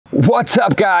What's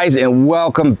up, guys, and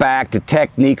welcome back to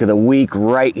Technique of the Week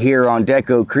right here on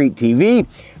Deco-Crete TV.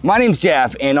 My name's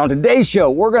Jeff, and on today's show,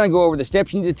 we're going to go over the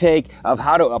steps you need to take of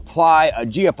how to apply a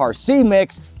GFRC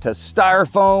mix to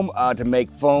styrofoam to make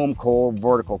foam core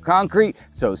vertical concrete.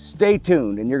 So stay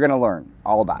tuned, and you're going to learn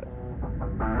all about it.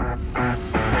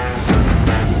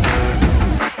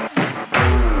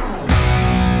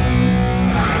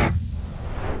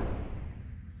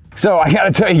 So I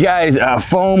gotta tell you guys,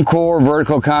 foam core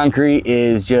vertical concrete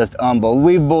is just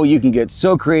unbelievable. You can get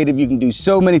so creative, you can do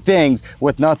so many things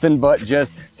with nothing but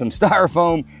just some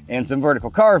styrofoam and some vertical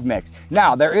carve mix.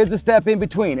 Now, there is a step in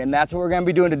between, and that's what we're gonna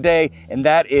be doing today, and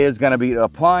that is gonna be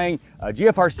applying a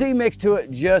GFRC mix to it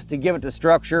just to give it the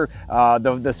structure.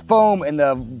 This foam and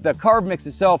the carve mix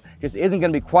itself just isn't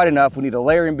gonna be quite enough. We need a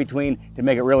layer in between to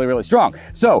make it really, really strong.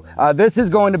 So this is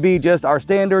going to be just our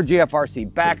standard GFRC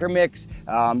backer mix.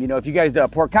 You know, if you guys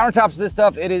pour countertops with this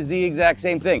stuff, it is the exact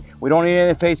same thing. We don't need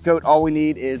any face coat. All we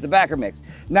need is the backer mix.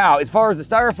 Now, as far as the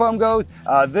styrofoam goes,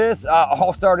 this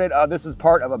all started, this is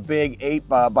part of a big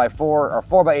 8x4 or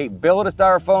 4x8 billet of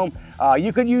styrofoam.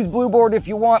 You could use blue board if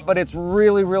you want, but it's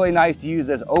really, really nice to use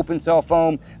this open cell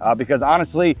foam because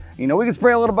honestly, you know, we can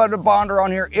spray a little bit of bonder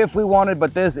on here if we wanted,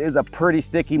 but this is a pretty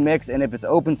sticky mix, and if it's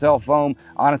open cell foam,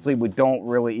 honestly, we don't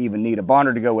really even need a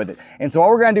bonder to go with it. And so what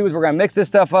we're gonna do is we're gonna mix this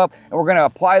stuff up, and we're gonna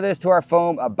apply this to our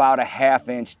foam about a 1/2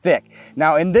 inch thick.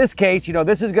 Now, in this case, you know,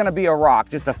 this is gonna be a rock,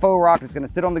 just a faux rock that's gonna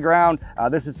sit on the ground.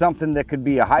 This is something that could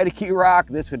be a hide-a-key rock.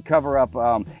 This could cover up,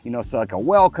 you know, so like a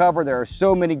well cover. There are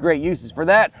so many great uses for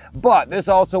that, but this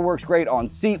also works great on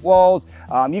seat walls.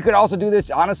 You could also do this,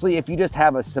 honestly, if you just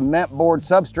have a cement board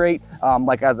substrate,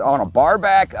 like as on a bar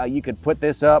back, you could put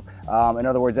this up. In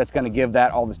other words, that's gonna give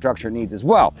that all the structure it needs as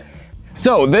well.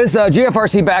 So this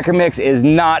GFRC backer mix is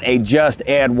not a just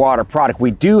add water product.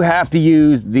 We do have to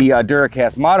use the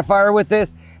GFRC Modifier with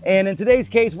this. And in today's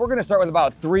case, we're gonna start with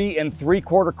about 3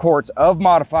 3/4 quarts of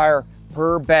modifier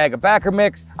per bag of backer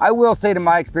mix. I will say, to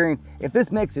my experience, if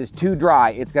this mix is too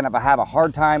dry, it's gonna have a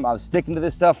hard time of sticking to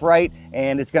this stuff right,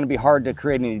 and it's gonna be hard to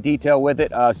create any detail with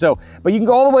it. But you can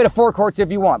go all the way to 4 quarts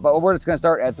if you want, but we're just gonna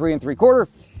start at 3 3/4.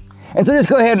 And so just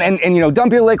go ahead and you know,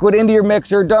 dump your liquid into your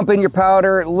mixer, dump in your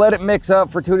powder, let it mix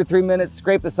up for 2 to 3 minutes,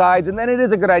 scrape the sides, and then it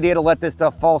is a good idea to let this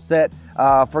stuff fall set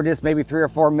for just maybe 3 or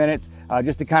 4 minutes,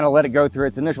 just to kind of let it go through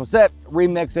its initial set,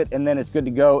 remix it, and then it's good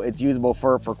to go. It's usable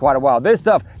for quite a while. This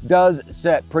stuff does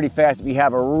set pretty fast if you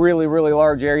have a really, really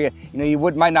large area. You know, you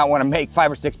might not want to make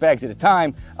 5 or 6 bags at a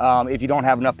time if you don't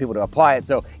have enough people to apply it.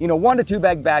 So, you know, 1 to 2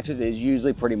 bag batches is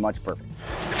usually pretty much perfect.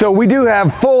 So we do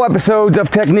have full episodes of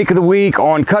Technique of the Week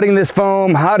on cutting this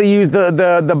foam, how to use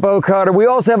the bow cutter. We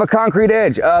also have a concrete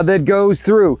edge that goes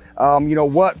through, you know,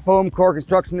 what foam core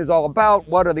construction is all about,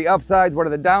 what are the upsides, what are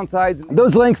the downsides.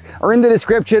 Those links are in the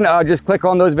description. Just click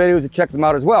on those videos and check them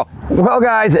out as well. Well,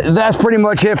 guys, that's pretty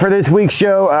much it for this week's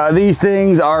show. These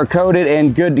things are coated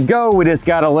and good to go. We just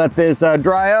got to let this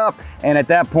dry up, and at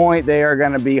that point, they are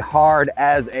going to be hard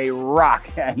as a rock,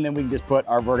 and then we can just put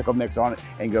our vertical mix on it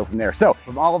and go from there. So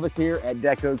from all of us here at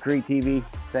Deco-Crete TV,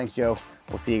 thanks, Joe.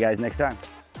 We'll see you guys next time.